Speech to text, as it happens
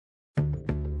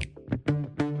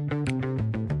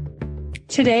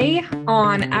Today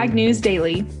on Ag News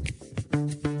Daily.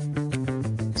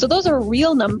 So those are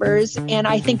real numbers, and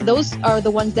I think those are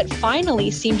the ones that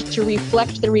finally seemed to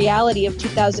reflect the reality of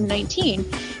 2019.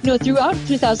 Throughout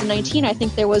 2019, I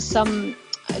think there was some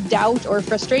doubt or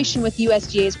frustration with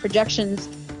USDA's projections.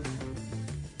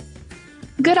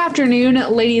 Good afternoon,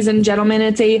 ladies and gentlemen.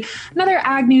 It's another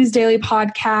Ag News Daily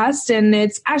podcast, and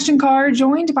it's Ashton Carr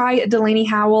joined by Delaney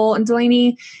Howell. And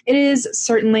Delaney, it is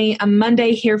certainly a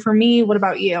Monday here for me. What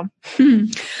about you?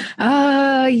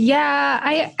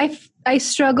 I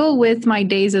struggle with my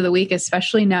days of the week,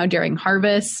 especially now during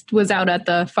harvest. Was out at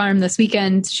the farm this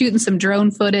weekend shooting some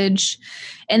drone footage,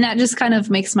 and that just kind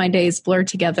of makes my days blur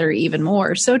together even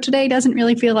more. So today doesn't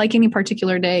really feel like any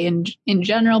particular day in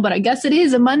general, but I guess it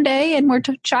is a Monday, and we're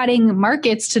chatting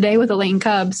markets today with Elaine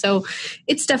Cubb. So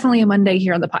it's definitely a Monday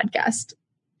here on the podcast.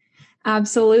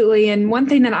 Absolutely. And one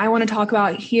thing that I want to talk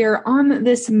about here on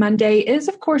this Monday is,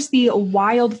 of course, the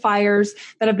wildfires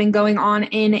that have been going on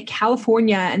in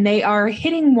California, and they are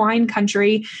hitting wine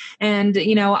country. And,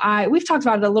 we've talked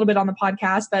about it a little bit on the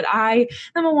podcast, but I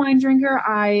am a wine drinker.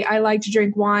 I like to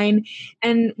drink wine.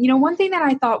 And, one thing that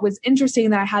I thought was interesting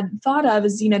that I hadn't thought of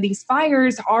is, these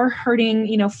fires are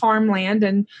hurting, farmland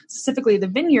and specifically the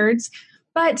vineyards.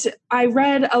 But I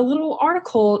read a little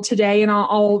article today, and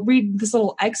I'll read this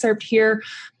little excerpt here.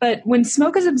 But when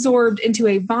smoke is absorbed into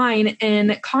a vine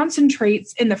and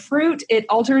concentrates in the fruit, it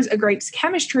alters a grape's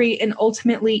chemistry and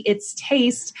ultimately its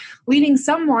taste, leaving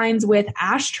some wines with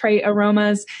ashtray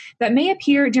aromas that may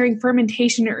appear during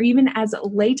fermentation or even as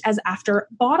late as after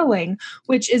bottling,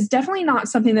 which is definitely not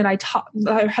something that I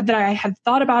had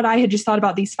thought about. I had just thought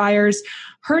about these fires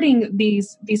hurting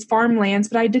these farmlands,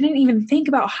 but I didn't even think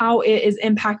about how it is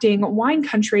impacting wine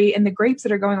country and the grapes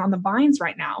that are going on the vines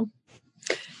right now.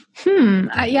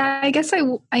 I guess I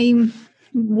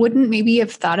wouldn't maybe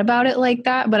have thought about it like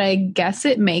that, but I guess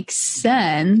it makes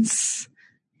sense.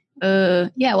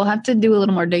 We'll have to do a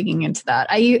little more digging into that.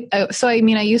 I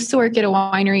used to work at a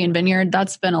winery and vineyard.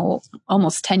 That's been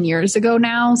almost 10 years ago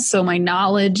now. So my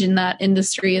knowledge in that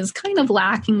industry is kind of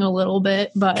lacking a little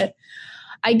bit, but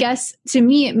I guess to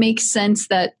me, it makes sense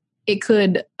that it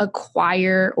could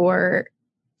acquire or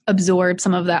absorb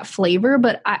some of that flavor.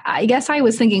 But I guess I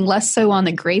was thinking less so on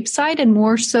the grape side and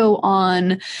more so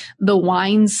on the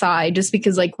wine side, just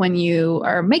because like when you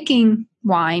are making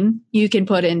wine, you can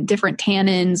put in different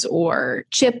tannins or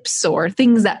chips or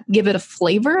things that give it a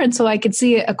flavor. And so I could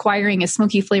see it acquiring a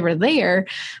smoky flavor there.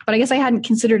 But I guess I hadn't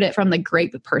considered it from the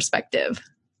grape perspective.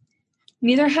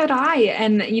 Neither had I.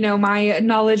 And, my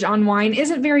knowledge on wine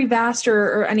isn't very vast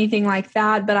or anything like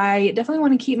that, but I definitely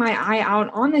want to keep my eye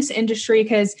out on this industry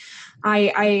because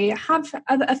I have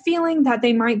a feeling that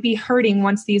they might be hurting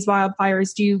once these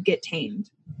wildfires do get tamed.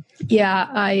 Yeah,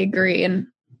 I agree. And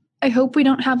I hope we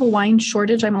don't have a wine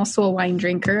shortage. I'm also a wine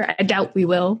drinker. I doubt we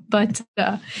will, but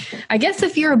I guess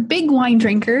if you're a big wine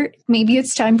drinker, maybe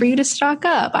it's time for you to stock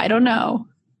up. I don't know.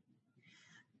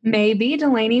 Maybe,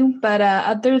 Delaney, but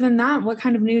other than that, what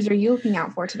kind of news are you looking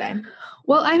out for today?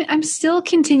 Well, I'm still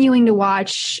continuing to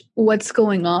watch what's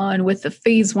going on with the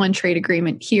Phase 1 trade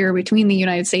agreement here between the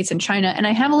United States and China, and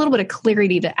I have a little bit of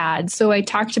clarity to add. So I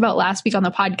talked about last week on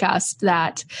the podcast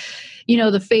that,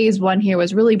 the Phase 1 here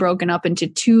was really broken up into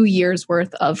 2 years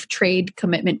worth of trade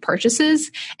commitment purchases,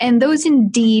 and those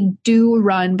indeed do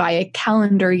run by a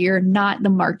calendar year, not the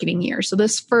marketing year. So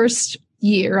this first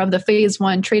year of the Phase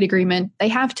 1 trade agreement, they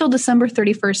have till December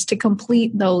 31st to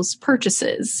complete those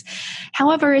purchases.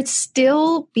 However, it's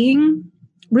still being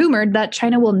rumored that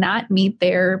China will not meet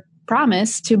their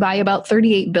promise to buy about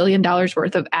 $38 billion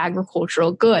worth of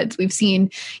agricultural goods. We've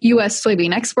seen U.S.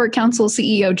 Soybean Export Council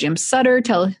CEO Jim Sutter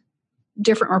tell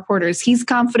different reporters he's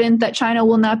confident that China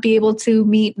will not be able to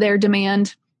meet their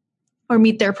demand or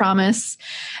meet their promise.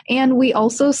 And we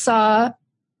also saw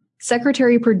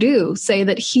Secretary Perdue say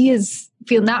that he is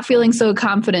not feeling so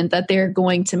confident that they're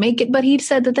going to make it, but he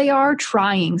said that they are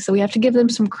trying. So we have to give them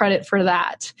some credit for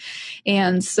that.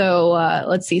 And so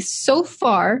let's see. So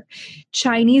far,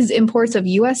 Chinese imports of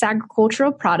U.S.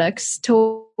 agricultural products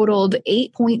totaled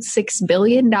 $8.6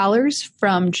 billion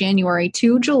from January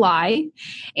to July.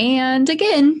 And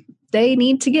again, they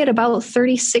need to get about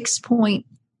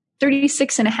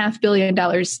 $36.5 billion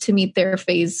to meet their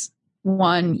Phase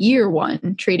 1 year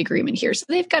 1 trade agreement here. So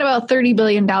they've got about $30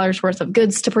 billion worth of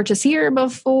goods to purchase here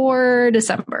before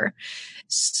December.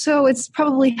 So it's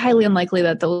probably highly unlikely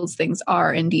that those things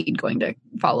are indeed going to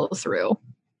follow through.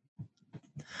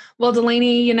 Well,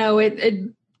 Delaney, it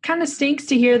kind of stinks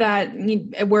to hear that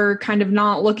we're kind of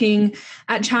not looking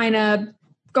at China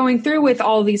going through with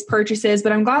all these purchases,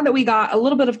 but I'm glad that we got a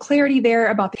little bit of clarity there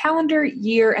about the calendar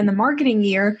year and the marketing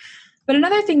year. But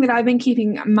another thing that I've been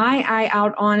keeping my eye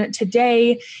out on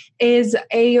today is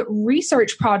a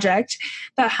research project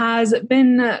that has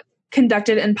been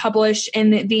conducted and published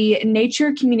in the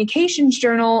Nature Communications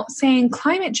Journal, saying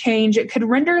climate change could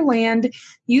render land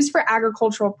used for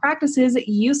agricultural practices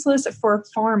useless for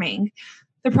farming.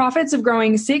 The profits of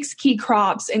growing 6 key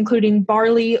crops, including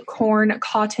barley, corn,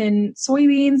 cotton,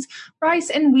 soybeans,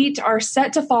 rice, and wheat, are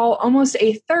set to fall almost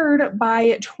a third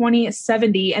by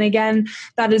 2070. And again,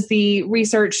 that is the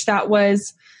research that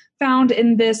was found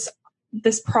in this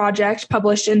project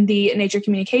published in the Nature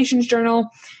Communications Journal.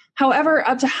 However,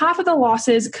 up to half of the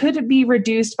losses could be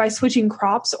reduced by switching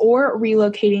crops or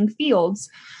relocating fields.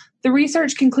 The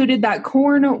research concluded that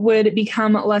corn would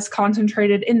become less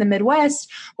concentrated in the Midwest,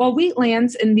 while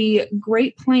wheatlands in the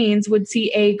Great Plains would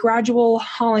see a gradual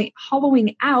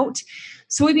hollowing out.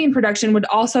 Soybean production would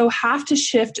also have to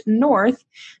shift north,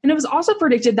 and it was also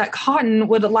predicted that cotton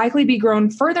would likely be grown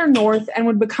further north and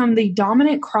would become the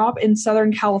dominant crop in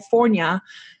Southern California.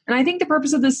 And I think the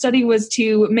purpose of this study was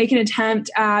to make an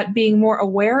attempt at being more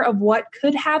aware of what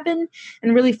could happen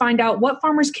and really find out what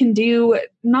farmers can do,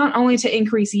 not only to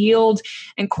increase yield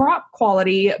and crop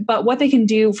quality, but what they can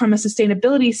do from a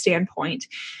sustainability standpoint.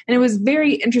 And it was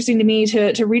very interesting to me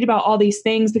to read about all these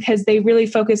things, because they really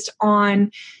focused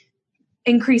on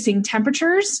increasing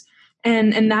temperatures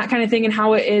and that kind of thing, and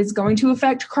how it is going to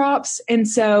affect crops. And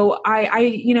so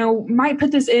I might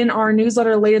put this in our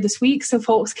newsletter later this week so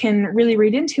folks can really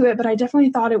read into it. But I definitely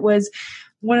thought it was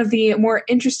one of the more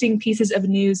interesting pieces of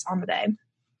news on the day.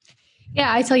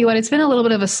 Yeah, I tell you what, it's been a little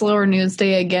bit of a slower news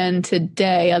day again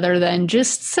today, other than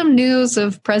just some news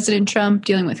of President Trump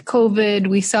dealing with COVID.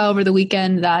 We saw over the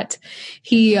weekend that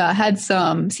he had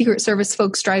some Secret Service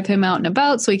folks drive him out and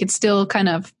about so he could still kind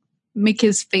of make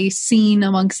his face seen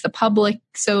amongst the public,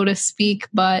 so to speak.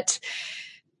 But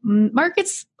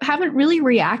markets haven't really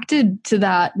reacted to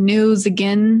that news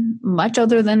again much,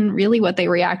 other than really what they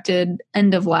reacted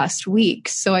end of last week.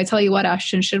 So I tell you what,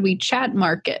 Ashton, should we chat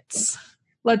markets?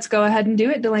 Let's go ahead and do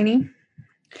it, Delaney.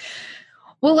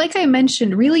 Well, like I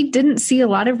mentioned, really didn't see a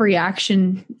lot of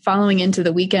reaction following into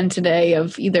the weekend today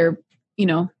of either,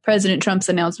 President Trump's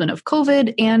announcement of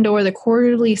COVID and or the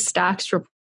quarterly stocks report.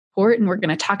 And we're going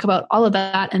to talk about all of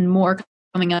that and more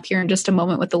coming up here in just a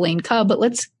moment with Elaine Cubb. But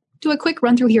let's do a quick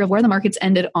run through here of where the markets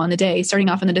ended on the day. Starting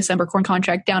off in the December corn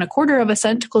contract, down 1/4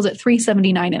 cent to close at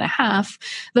 379.5.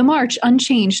 The March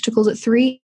unchanged to close at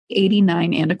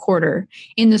 389.25.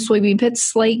 In the soybean pits,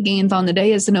 slight gains on the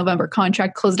day as the November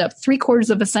contract closed up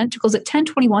 3/4 cent to close at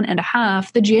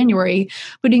 1021.5. The January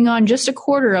putting on just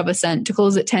 1/4 cent to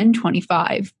close at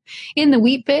 1025. In the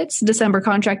wheat pits, December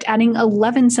contract adding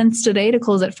 11 cents today to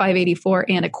close at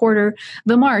 584.25.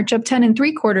 The March up 10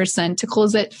 3/4 cent to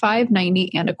close at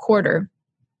 590.25.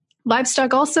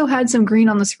 Livestock also had some green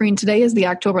on the screen today as the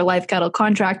October live cattle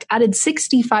contract added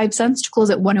 65 cents to close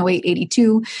at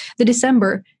 108.82. The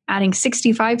December adding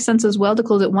 65 cents as well to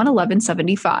close at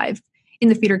 111.75. In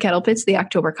the feeder cattle pits, the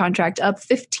October contract up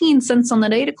 15 cents on the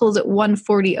day to close at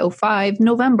 140.05.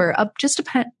 November up just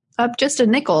a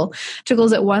nickel to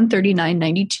close at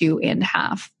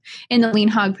 139.92.5. In the lean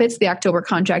hog pits, the October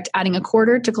contract adding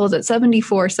 1/4 to close at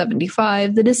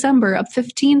 74.75. The December up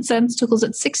 15 cents to close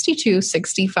at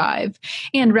 62.65.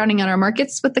 And rounding out our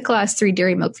markets with the Class 3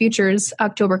 dairy milk futures,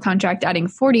 October contract adding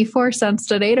 44 cents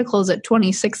today to close at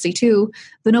 20.62.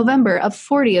 The November up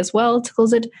 40 as well to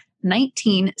close at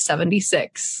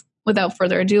 19.76. Without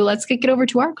further ado, let's kick it over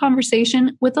to our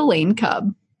conversation with Elaine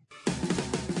Cubb.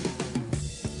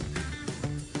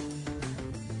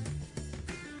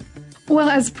 Well,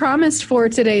 as promised for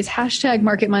today's hashtag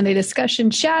Market Monday discussion,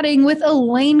 chatting with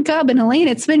Elaine Cubb. And Elaine,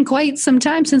 it's been quite some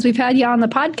time since we've had you on the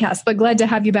podcast, but glad to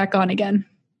have you back on again.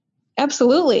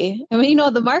 Absolutely. I mean,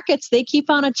 the markets, they keep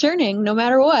on a churning no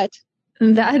matter what.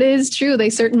 That is true. They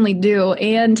certainly do.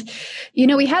 And,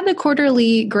 we had the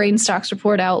quarterly grain stocks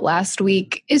report out last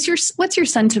week. What's your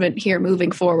sentiment here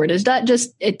moving forward? Is that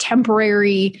just a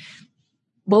temporary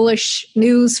bullish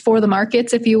news for the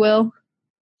markets, if you will?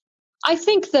 I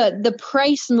think the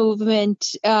price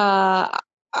movement, I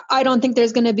don't think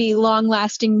there's going to be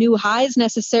long-lasting new highs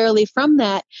necessarily from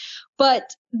that.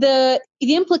 But the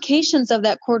implications of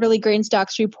that quarterly grain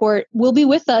stocks report will be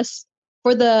with us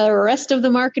for the rest of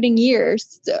the marketing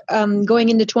years going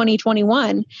into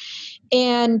 2021.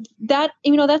 And that,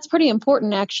 that's pretty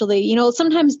important, actually.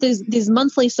 Sometimes these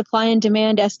monthly supply and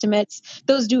demand estimates,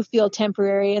 those do feel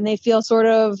temporary and they feel sort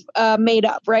of made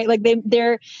up, right? Like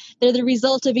they're the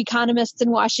result of economists in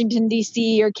Washington,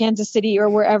 D.C. or Kansas City or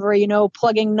wherever,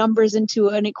 plugging numbers into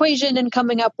an equation and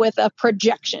coming up with a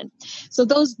projection. So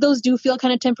those do feel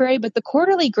kind of temporary, but the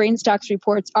quarterly grain stocks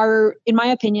reports are, in my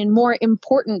opinion, more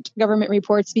important government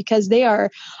reports because they are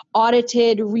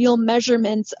audited, real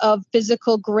measurements of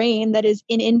physical grain that is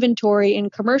in inventory in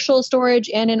commercial storage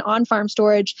and in on-farm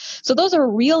storage. So those are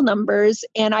real numbers.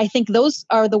 And I think those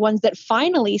are the ones that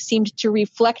finally seemed to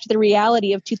reflect the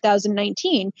reality of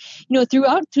 2019.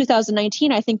 Throughout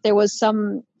 2019, I think there was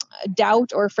some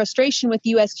doubt or frustration with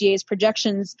USDA's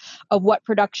projections of what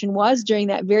production was during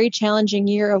that very challenging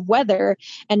year of weather.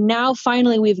 And now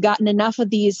finally we've gotten enough of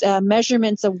these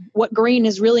measurements of what grain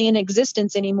is really in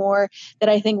existence anymore that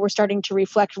I think we're starting to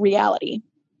reflect reality.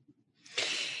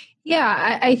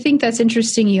 Yeah, I think that's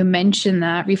interesting you mentioned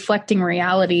that, reflecting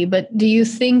reality. But do you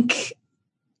think,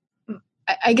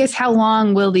 I guess, how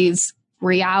long will these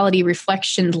reality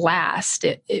reflections last?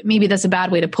 Maybe that's a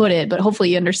bad way to put it, but hopefully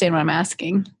you understand what I'm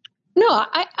asking. No,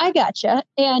 I gotcha.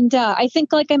 And I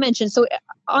think, like I mentioned, so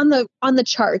on the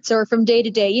charts or from day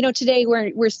to day, today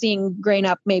we're seeing grain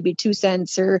up maybe 2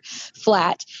 cents or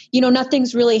flat.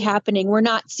 Nothing's really happening. We're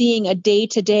not seeing a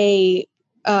day-to-day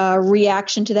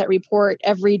reaction to that report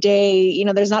every day.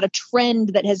 There's not a trend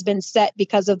that has been set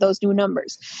because of those new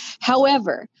numbers.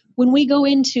 However, when we go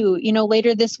into,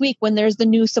 later this week, when there's the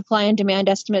new supply and demand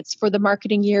estimates for the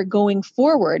marketing year going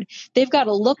forward, they've got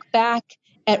to look back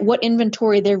at what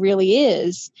inventory there really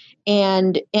is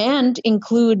and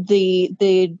include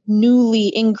the newly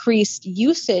increased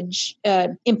usage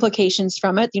implications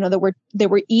from it. We're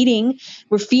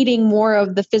feeding more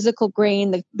of the physical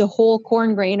grain, the whole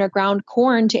corn grain or ground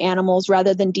corn to animals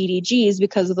rather than DDGs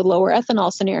because of the lower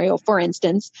ethanol scenario, for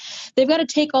instance. They've got to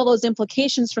take all those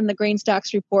implications from the grain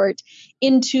stocks report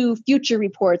into future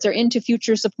reports or into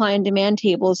future supply and demand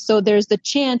tables. So there's the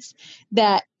chance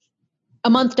that a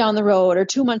month down the road or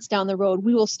 2 months down the road,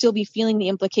 we will still be feeling the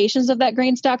implications of that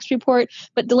grain stocks report.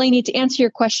 But Delaney, to answer your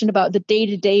question about the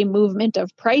day-to-day movement of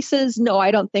prices, no,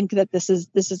 I don't think that this is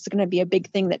going to be a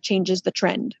big thing that changes the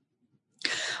trend.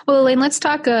 Well, Elaine, let's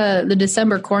talk the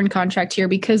December corn contract here,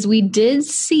 because we did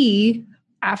see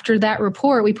after that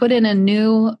report, we put in a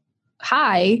new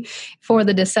high for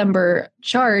the December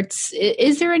charts.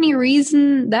 Is there any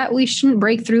reason that we shouldn't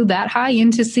break through that high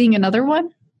into seeing another one?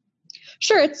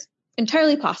 Sure, it's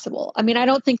entirely possible. I mean, I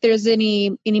don't think there's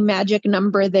any magic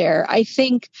number there. I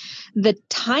think the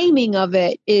timing of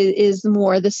it is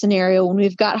more the scenario when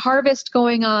we've got harvest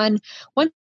going on.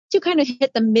 Once you kind of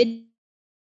hit the mid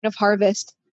of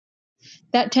harvest,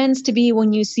 that tends to be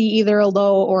when you see either a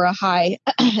low or a high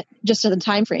just in the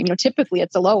time frame. Typically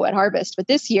it's a low at harvest, but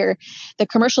this year the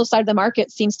commercial side of the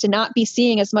market seems to not be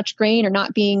seeing as much grain or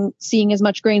not seeing as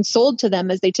much grain sold to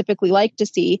them as they typically like to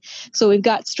see. So we've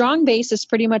got strong basis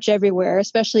pretty much everywhere,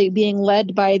 especially being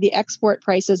led by the export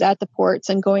prices at the ports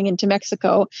and going into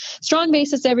Mexico. Strong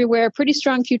basis everywhere, pretty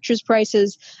strong futures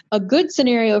prices, a good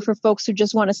scenario for folks who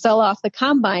just want to sell off the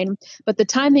combine. But the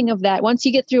timing of that, once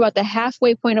you get through at the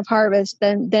halfway point of harvest,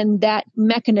 then that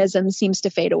mechanism seems to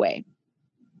fade away.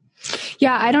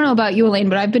 Yeah, I don't know about you, Elaine,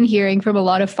 but I've been hearing from a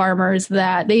lot of farmers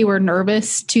that they were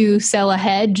nervous to sell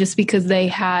ahead just because they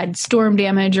had storm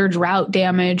damage or drought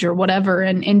damage or whatever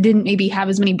and didn't maybe have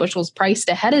as many bushels priced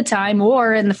ahead of time,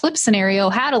 or in the flip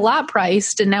scenario, had a lot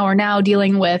priced and now are now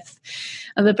dealing with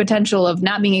the potential of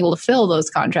not being able to fill those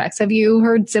contracts. Have you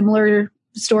heard similar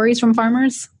stories from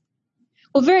farmers?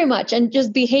 Well, very much. And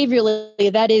just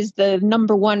behaviorally, that is the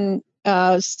number one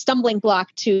stumbling block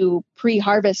to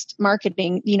pre-harvest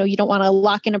marketing. You don't want to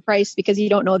lock in a price because you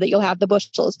don't know that you'll have the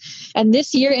bushels. And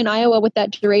this year in Iowa with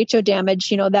that derecho damage,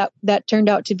 that turned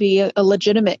out to be a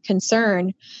legitimate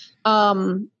concern.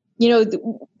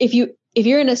 If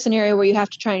you're in a scenario where you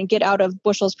have to try and get out of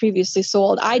bushels previously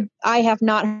sold, I have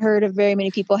not heard of very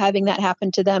many people having that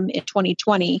happen to them in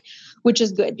 2020, which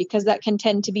is good because that can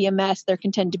tend to be a mess. There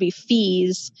can tend to be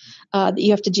fees that you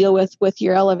have to deal with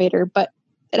your elevator, but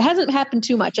it hasn't happened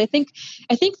too much. I think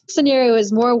the scenario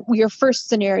is more your first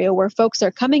scenario where folks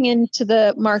are coming into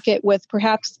the market with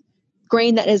perhaps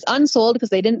grain that is unsold because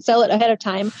they didn't sell it ahead of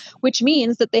time, which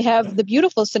means that they have the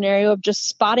beautiful scenario of just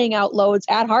spotting out loads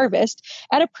at harvest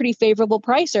at a pretty favorable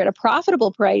price or at a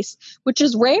profitable price, which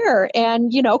is rare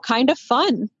and, kind of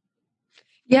fun.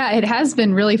 Yeah, it has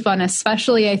been really fun,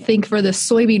 especially I think for the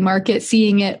soybean market,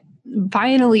 seeing it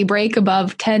finally break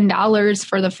above $10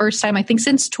 for the first time, I think,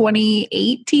 since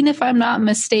 2018, if I'm not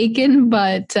mistaken.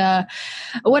 But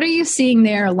what are you seeing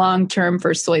there long term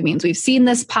for soybeans? We've seen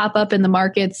this pop up in the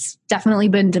markets, definitely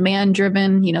been demand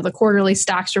driven. You know, the quarterly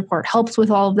stocks report helps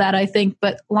with all of that, I think.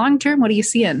 But long term, what are you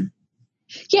seeing?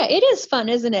 Yeah, it is fun,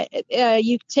 isn't it?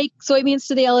 You take soybeans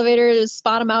to the elevator,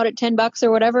 spot them out at $10 or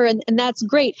whatever, and that's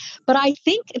great. But I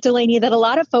think, Delaney, that a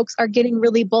lot of folks are getting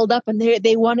really bulled up and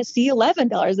they want to see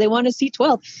 $11. They want to see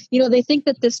 $12. You know, they think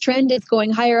that this trend is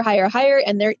going higher, higher, higher.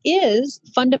 And there is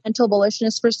fundamental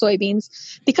bullishness for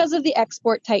soybeans because of the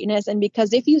export tightness. And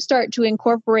because if you start to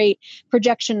incorporate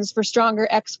projections for stronger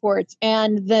exports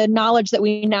and the knowledge that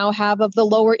we now have of the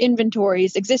lower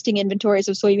inventories, existing inventories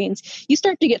of soybeans, you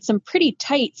start to get some pretty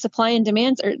tight supply and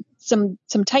demands, or some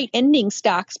tight ending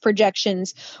stocks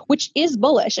projections, which is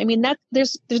bullish. I mean, that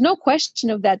there's no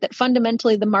question of that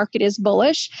fundamentally the market is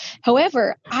bullish.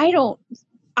 However, I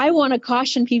want to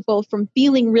caution people from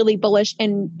feeling really bullish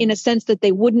and in a sense that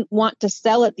they wouldn't want to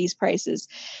sell at these prices,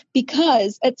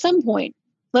 because at some point,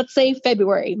 let's say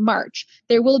February, March,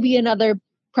 there will be another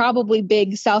probably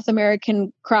big South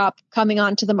American crop coming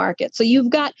onto the market. So you've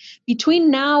got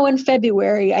between now and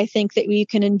February, I think that we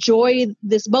can enjoy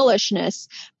this bullishness,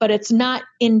 but it's not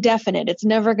indefinite. It's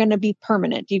never going to be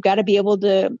permanent. You've got to be able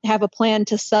to have a plan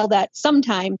to sell that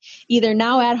sometime, either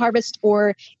now at harvest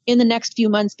or in the next few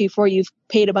months before you've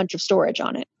paid a bunch of storage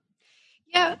on it.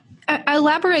 Yeah.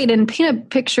 Elaborate and paint a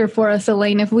picture for us,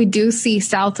 Elaine. If we do see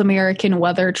South American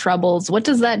weather troubles, what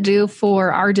does that do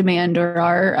for our demand or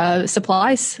our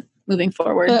supplies moving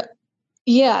forward?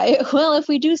 Well, if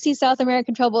we do see South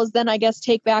American troubles, then I guess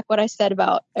take back what I said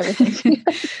about everything.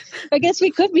 I guess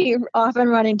we could be off and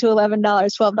running to $11,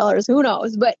 $12, who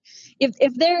knows? But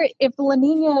if La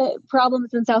Nina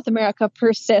problems in South America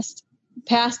persist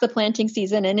past the planting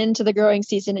season and into the growing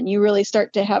season, and you really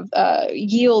start to have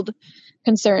yield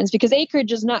concerns, because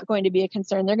acreage is not going to be a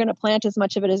concern. They're going to plant as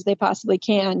much of it as they possibly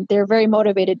can. They're very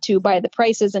motivated to by the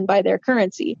prices and by their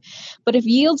currency. But if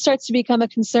yield starts to become a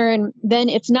concern, then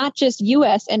it's not just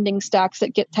U.S. ending stocks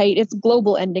that get tight, it's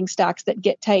global ending stocks that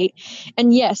get tight.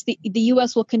 And yes, the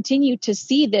U.S. will continue to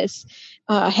see this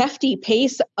hefty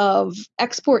pace of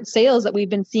export sales that we've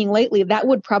been seeing lately. That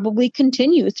would probably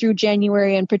continue through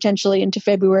January and potentially into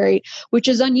February, which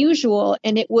is unusual.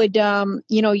 And it would,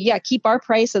 keep our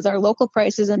prices, our local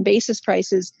prices and basis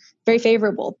prices very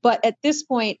favorable. But at this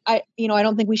point, I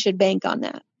don't think we should bank on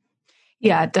that.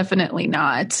 Yeah, definitely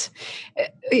not.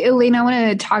 Elaine, I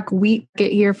want to talk wheat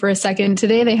here for a second.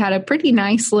 Today, they had a pretty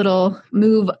nice little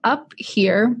move up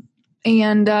here.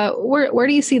 And where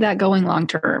do you see that going long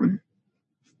term?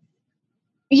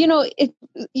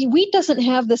 Wheat doesn't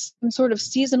have this sort of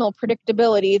seasonal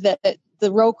predictability that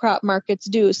the row crop markets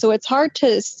do. So it's hard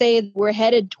to say we're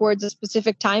headed towards a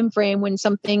specific time frame when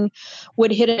something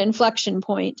would hit an inflection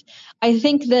point. I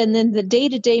think then the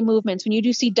day-to-day movements, when you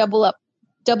do see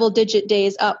double-digit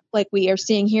days up like we are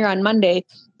seeing here on Monday,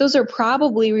 those are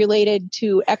probably related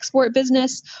to export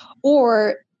business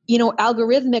or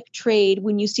algorithmic trade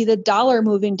when you see the dollar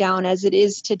moving down as it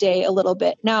is today a little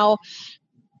bit. Now,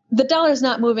 the dollar is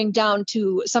not moving down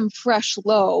to some fresh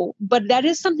low, but that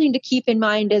is something to keep in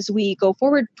mind as we go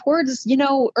forward towards,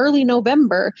 early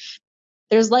November.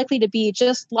 There's likely to be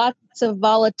just lots of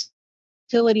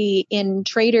volatility in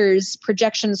traders'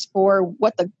 projections for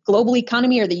what the global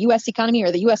economy or the U.S. economy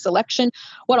or the U.S. election,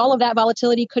 what all of that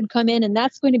volatility could come in, and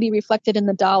that's going to be reflected in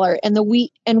the dollar. And the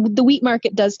wheat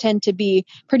market does tend to be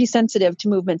pretty sensitive to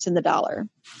movements in the dollar.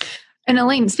 And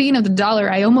Elaine, speaking of the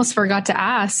dollar, I almost forgot to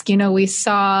ask, we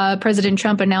saw President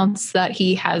Trump announce that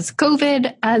he has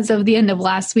COVID as of the end of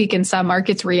last week and saw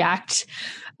markets react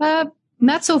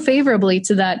not so favorably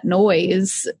to that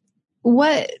noise.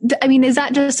 Is that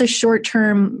just a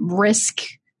short-term risk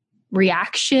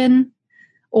reaction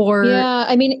or?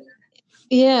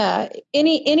 Yeah,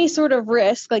 any sort of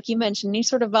risk, like you mentioned, any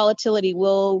sort of volatility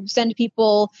will send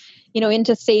people,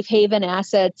 into safe haven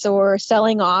assets or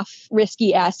selling off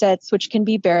risky assets, which can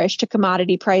be bearish to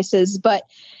commodity prices. But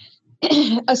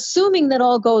assuming that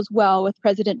all goes well with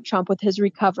President Trump, with his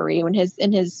recovery and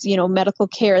his medical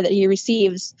care that he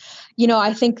receives,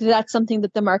 I think that's something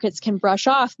that the markets can brush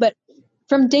off. But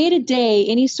from day to day,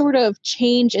 any sort of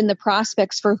change in the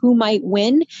prospects for who might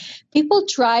win, people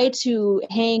try to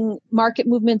hang market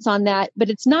movements on that, but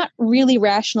it's not really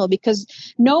rational because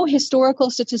no historical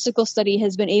statistical study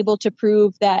has been able to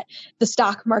prove that the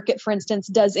stock market, for instance,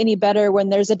 does any better when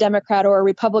there's a Democrat or a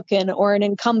Republican or an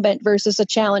incumbent versus a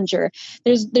challenger.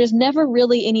 There's never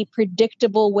really any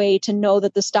predictable way to know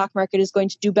that the stock market is going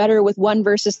to do better with one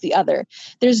versus the other.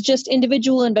 There's just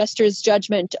individual investors'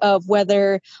 judgment of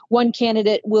whether one candidate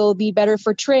candidate will be better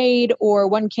for trade, or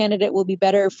one candidate will be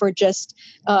better for just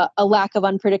a lack of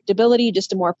unpredictability,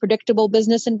 just a more predictable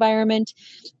business environment.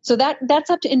 So that's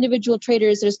up to individual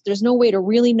traders. There's no way to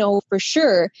really know for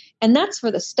sure. And that's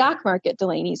for the stock market,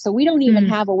 Delaney. So we don't even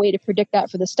have a way to predict that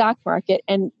for the stock market.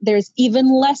 And there's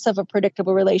even less of a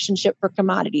predictable relationship for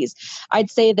commodities.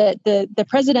 I'd say that the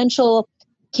presidential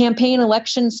campaign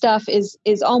election stuff is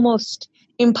almost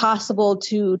impossible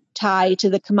to tie to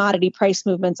the commodity price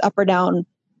movements up or down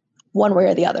one way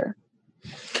or the other.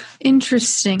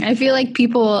 Interesting. I feel like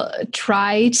people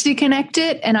try to connect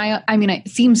it. And I mean, it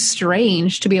seems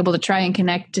strange to be able to try and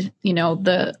connect,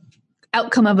 the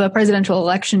outcome of a presidential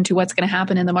election to what's going to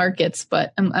happen in the markets.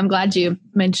 But I'm glad you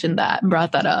mentioned that and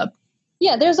brought that up.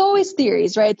 Yeah, there's always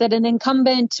theories, right? That an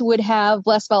incumbent would have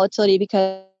less volatility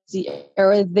because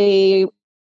they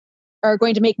are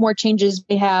going to make more changes,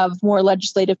 they have more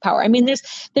legislative power. I mean,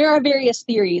 there are various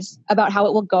theories about how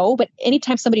it will go, but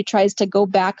anytime somebody tries to go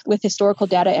back with historical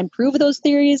data and prove those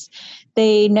theories,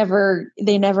 they never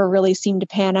really seem to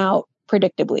pan out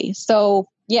predictably. So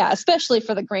yeah, especially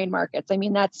for the grain markets. I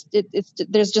mean,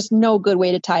 there's just no good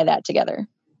way to tie that together.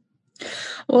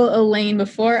 Well, Elaine,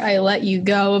 before I let you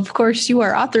go, of course, you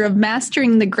are author of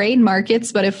Mastering the Grain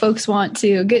Markets, but if folks want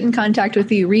to get in contact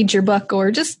with you, read your book,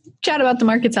 or just chat about the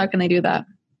markets, how can they do that?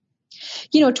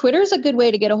 Twitter is a good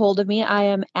way to get a hold of me. I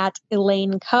am at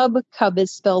Elaine Cub. Cub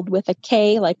is spelled with a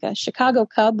K, like a Chicago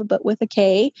Cub, but with a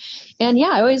K. And yeah,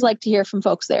 I always like to hear from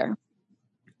folks there.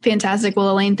 Fantastic.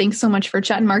 Well, Elaine, thanks so much for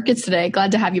chatting markets today.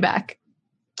 Glad to have you back.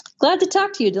 Glad to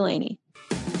talk to you, Delaney.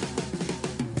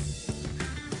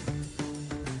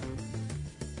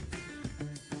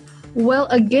 Well,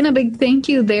 again, a big thank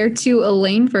you there to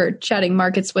Elaine for chatting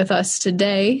markets with us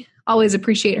today. Always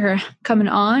appreciate her coming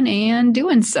on and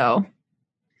doing so.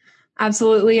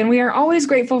 Absolutely. And we are always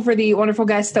grateful for the wonderful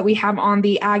guests that we have on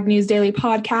the Ag News Daily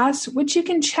podcast, which you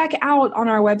can check out on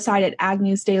our website at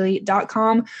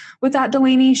agnewsdaily.com. With that,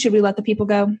 Delaney, should we let the people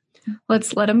go?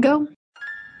 Let's let them go.